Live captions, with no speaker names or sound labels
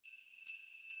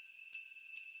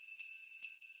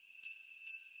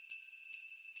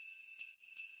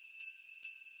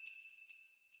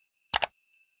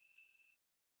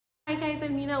guys,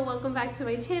 I'm Nina. Welcome back to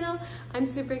my channel. I'm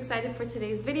super excited for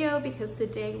today's video because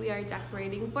today we are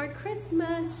decorating for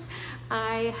Christmas.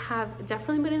 I have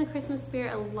definitely been in the Christmas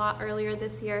spirit a lot earlier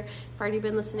this year. I've already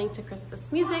been listening to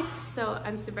Christmas music, so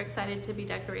I'm super excited to be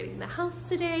decorating the house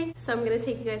today. So I'm gonna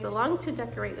take you guys along to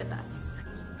decorate with us.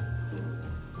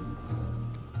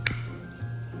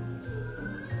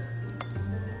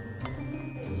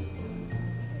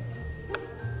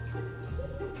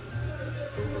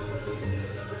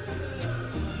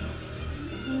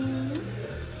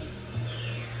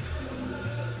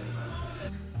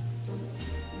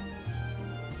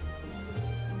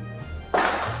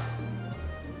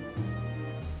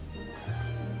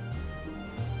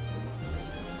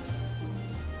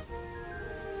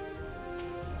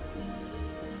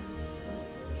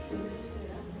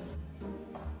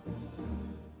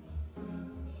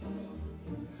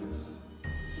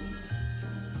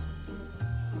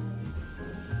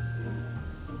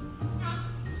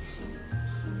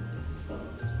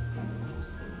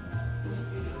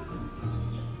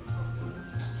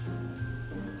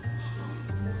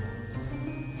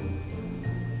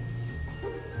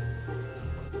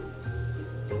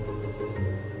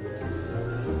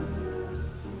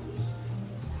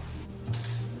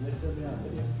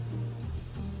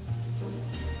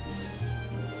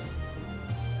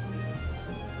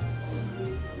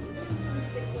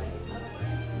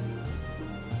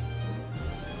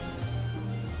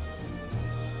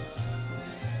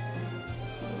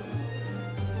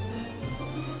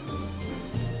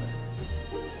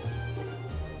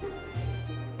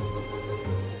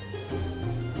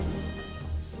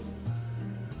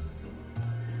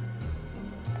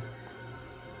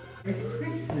 It's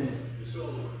Christmas. I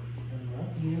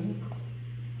love you.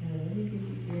 I love you,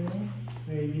 baby girl.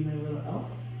 Ready to be my little elf?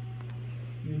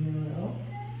 You my little elf?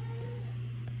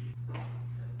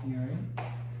 You alright?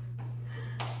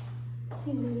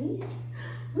 See, Lily?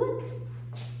 Look!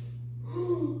 A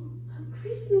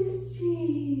Christmas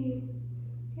tree!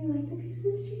 Do you like the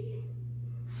Christmas tree?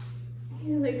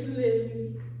 You like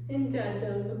Lily and Dad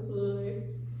on the floor.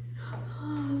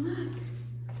 Oh, look!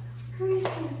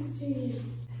 Christmas tree!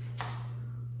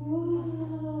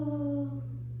 Whoa!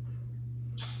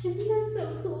 Isn't that so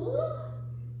cool?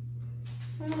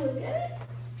 Wanna look at it?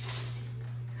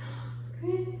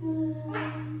 Christmas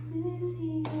is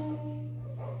here!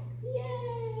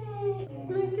 Yay!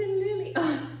 Look at Lily!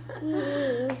 Oh.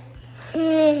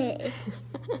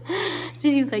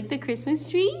 Did you like the Christmas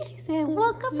tree? So I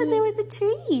woke up and there was a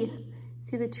tree.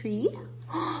 See the tree?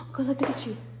 Go look at the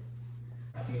tree.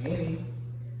 Hey.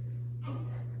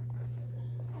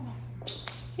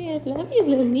 Say I love you,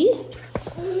 Lily.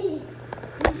 Hi,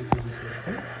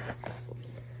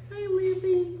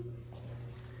 Lily.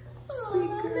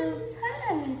 Sweet girl. Lily's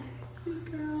head. Sweet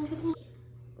girl.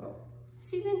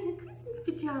 She's in her Christmas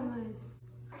pajamas.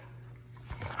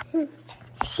 Your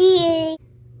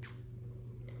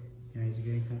eyes are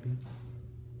getting happy?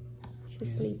 She's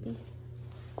sleepy.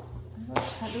 I love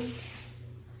cuddles.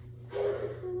 I love the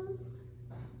cuddles.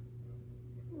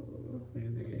 Your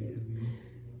eyes are getting happy.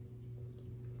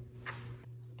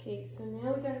 Okay, so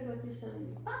now we gotta go through some of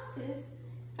these boxes,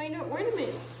 find our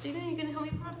ornaments. Gina, you gonna help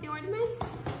me put up the ornaments?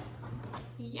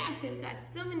 Yes, we've got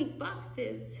so many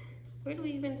boxes. Where do we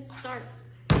even start?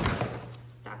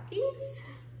 Stockings?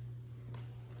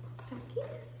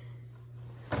 Stockings?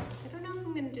 I don't know if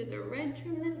I'm gonna do the red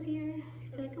trim this year.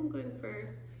 I feel like I'm going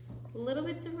for little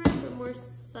bits of red, but more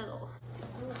subtle.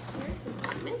 Oh, here's the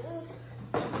ornaments.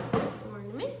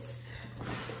 Ornaments.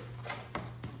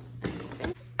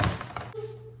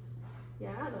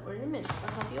 Yeah, the ornaments.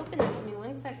 I'll help you open them. Give me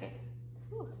 1 second.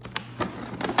 Ooh.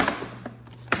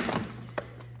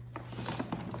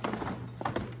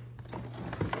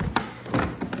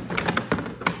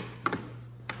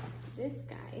 This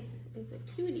guy is a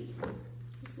cutie.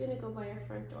 He's gonna go by our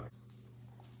front door.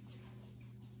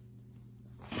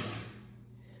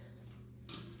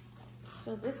 Let's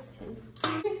fill this tin.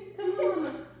 Come on,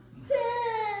 Mama.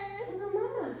 Come on,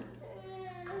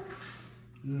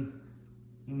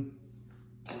 Mama.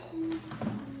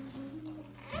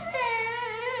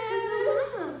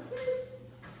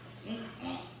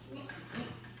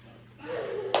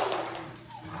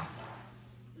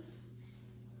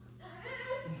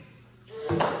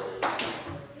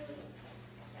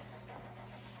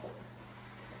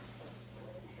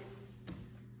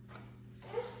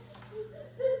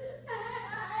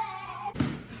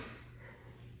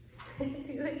 Is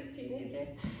he like a teenager?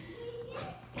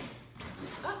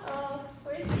 Uh-oh,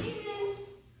 where's he?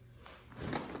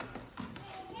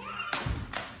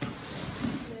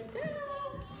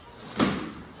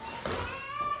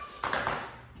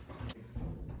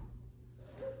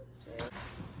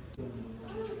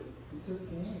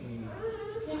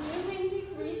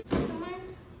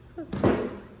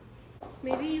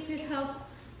 Maybe you could help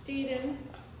Jaden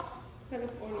put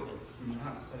up ornaments. I'm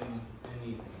not putting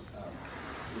anything up.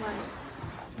 What?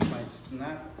 It's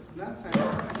not time for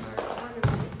my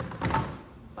Ornament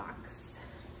box.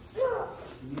 No.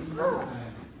 No.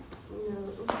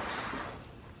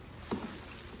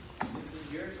 This is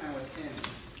your time with him,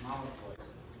 Mama's voice.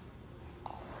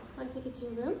 Want to take it to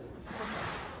your room? Okay.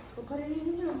 We'll put it in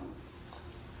your room.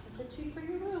 It's a treat for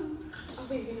your room. Oh,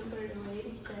 wait, you're gonna put it away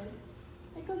instead.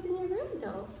 That goes in your room,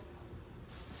 though.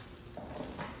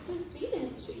 This is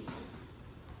Jaden's treat.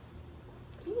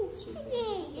 Jaden's treat.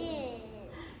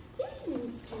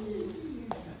 Jaden's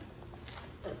treat.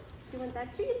 Oh, you want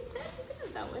that treat instead? You can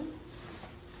have that one.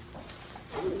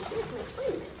 Oh, here's my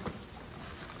ornaments.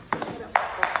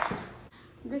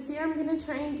 This year I'm gonna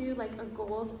try and do like a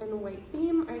gold and white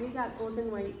theme. I already got gold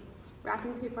and white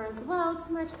wrapping paper as well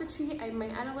to match the tree. I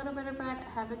might add a little bit of red. I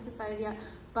haven't decided yet,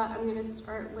 but I'm gonna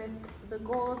start with the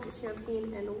gold,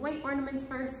 champagne, and white ornaments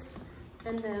first,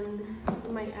 and then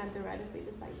we might add the red if we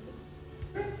decide to.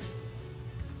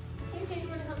 Here, Jane, you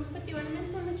wanna help me put the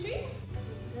ornaments on the tree?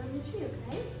 Put it on the tree,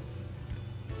 okay?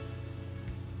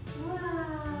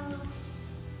 Wow!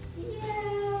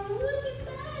 Yeah! Look at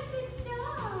that! Good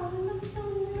job! It looks so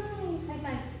nice. High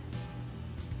five.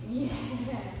 Yeah!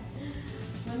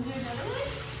 Want to do another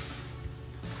one?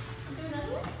 Do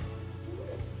another one?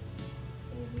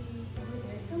 Maybe over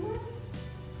there somewhere?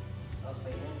 Oh,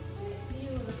 wait, that's it.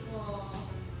 Beautiful.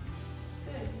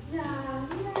 Good job.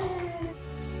 Yay!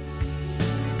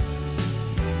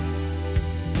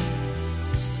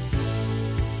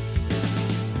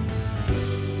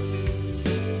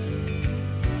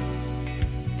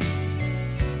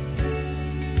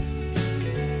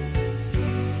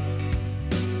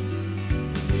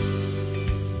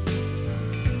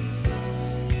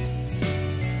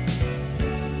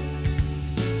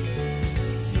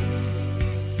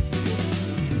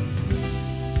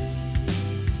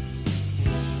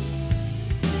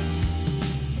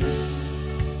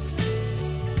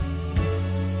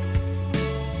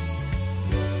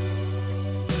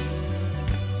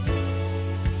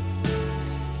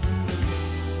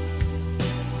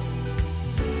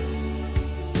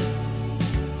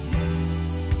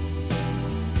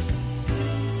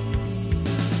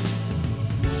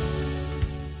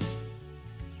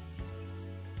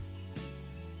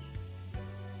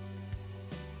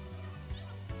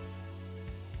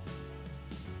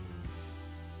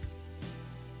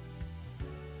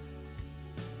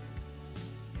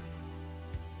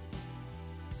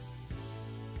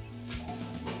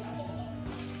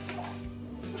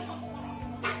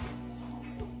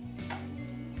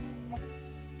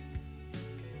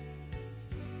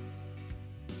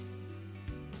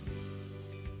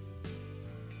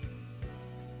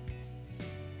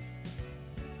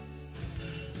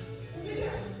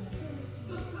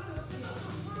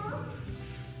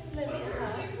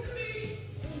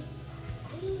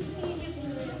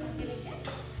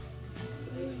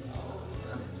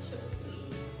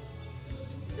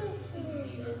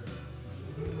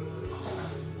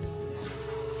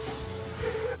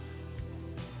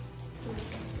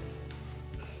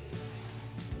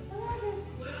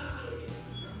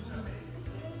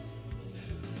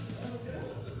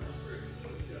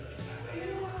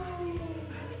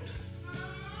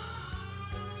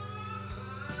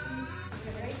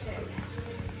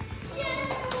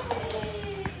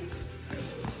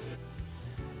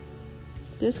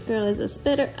 This girl is a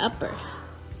spitter upper.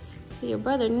 Your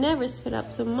brother never spit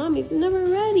up, so mommy's never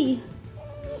ready.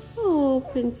 Oh,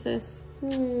 princess.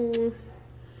 You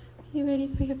ready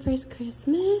for your first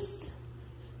Christmas?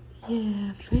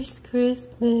 Yeah, first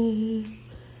Christmas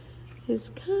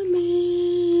is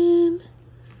coming.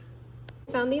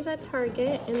 Found these at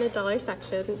Target in the dollar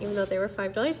section, even though they were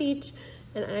 $5 each.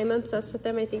 And I'm obsessed with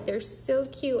them. I think they're so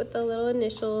cute with the little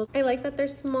initials. I like that they're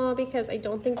small because I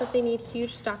don't think that they need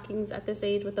huge stockings at this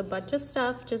age with a bunch of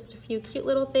stuff, just a few cute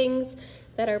little things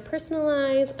that are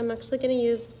personalized. I'm actually gonna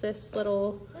use this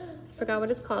little, I forgot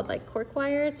what it's called, like cork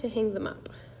wire to hang them up.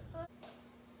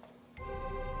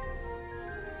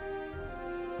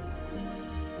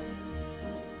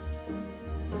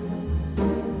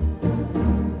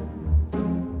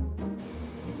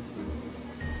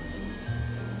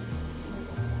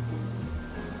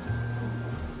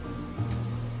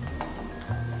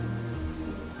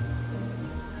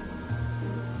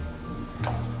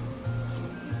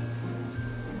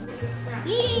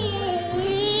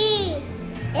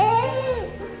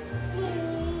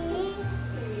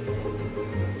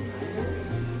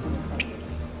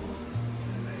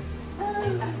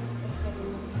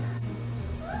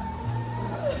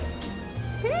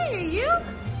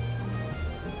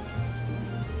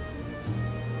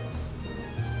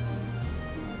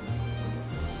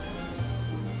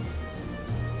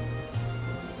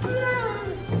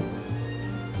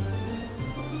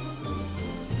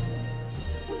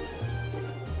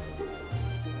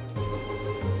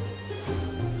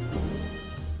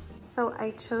 So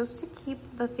I chose to keep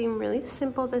the theme really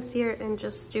simple this year and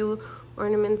just do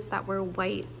ornaments that were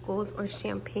white, gold, or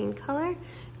champagne color.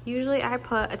 Usually I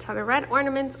put a ton of red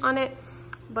ornaments on it,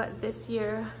 but this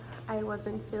year I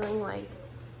wasn't feeling like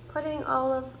putting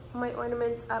all of my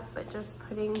ornaments up, but just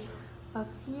putting a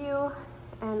few.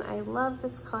 And I love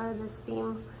this color, this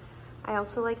theme. I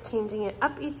also like changing it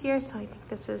up each year, so I think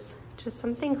this is just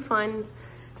something fun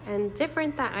and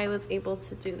different that I was able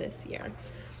to do this year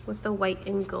with the white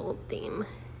and gold theme.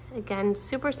 Again,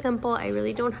 super simple. I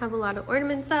really don't have a lot of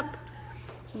ornaments up,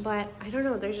 but I don't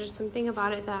know, there's just something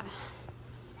about it that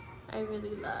I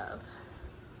really love.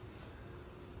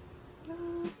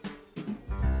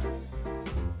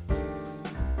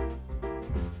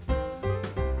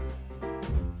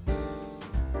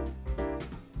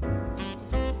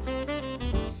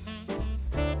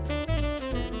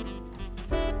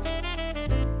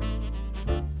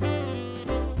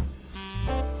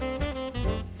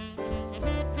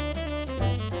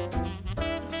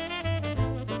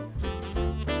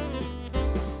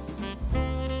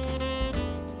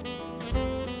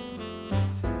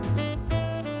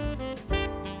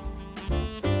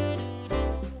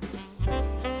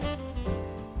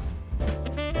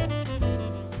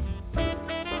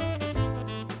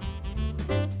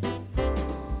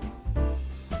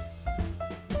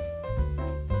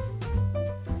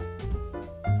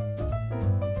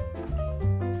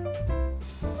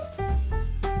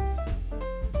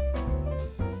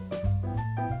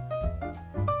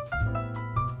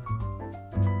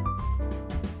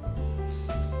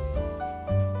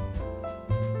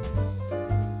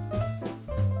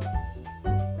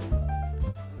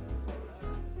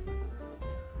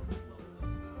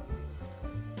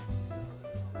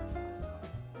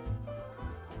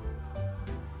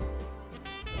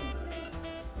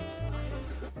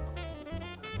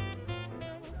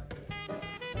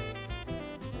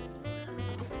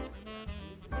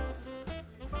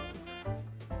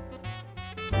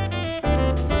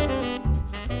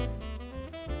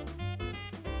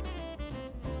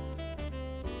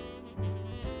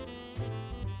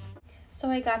 So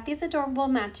I got these adorable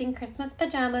matching Christmas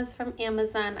pajamas from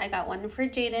Amazon. I got one for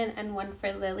Jaden and one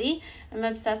for Lily. I'm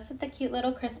obsessed with the cute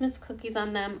little Christmas cookies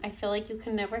on them. I feel like you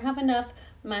can never have enough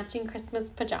matching Christmas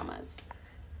pajamas.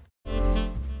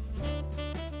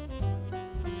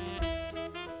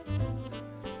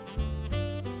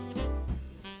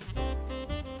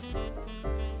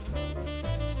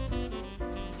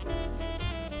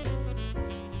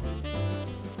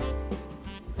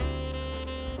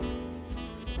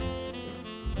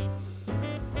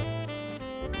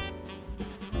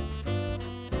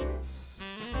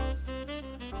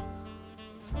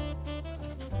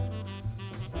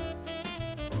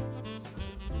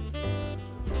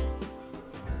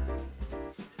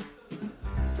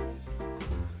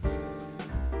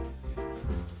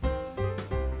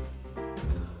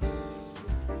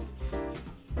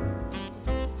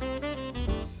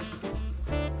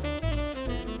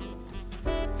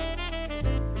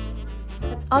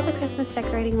 All the Christmas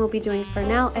decorating we'll be doing for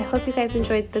now. I hope you guys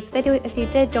enjoyed this video. If you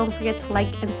did, don't forget to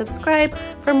like and subscribe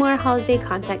for more holiday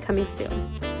content coming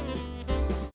soon.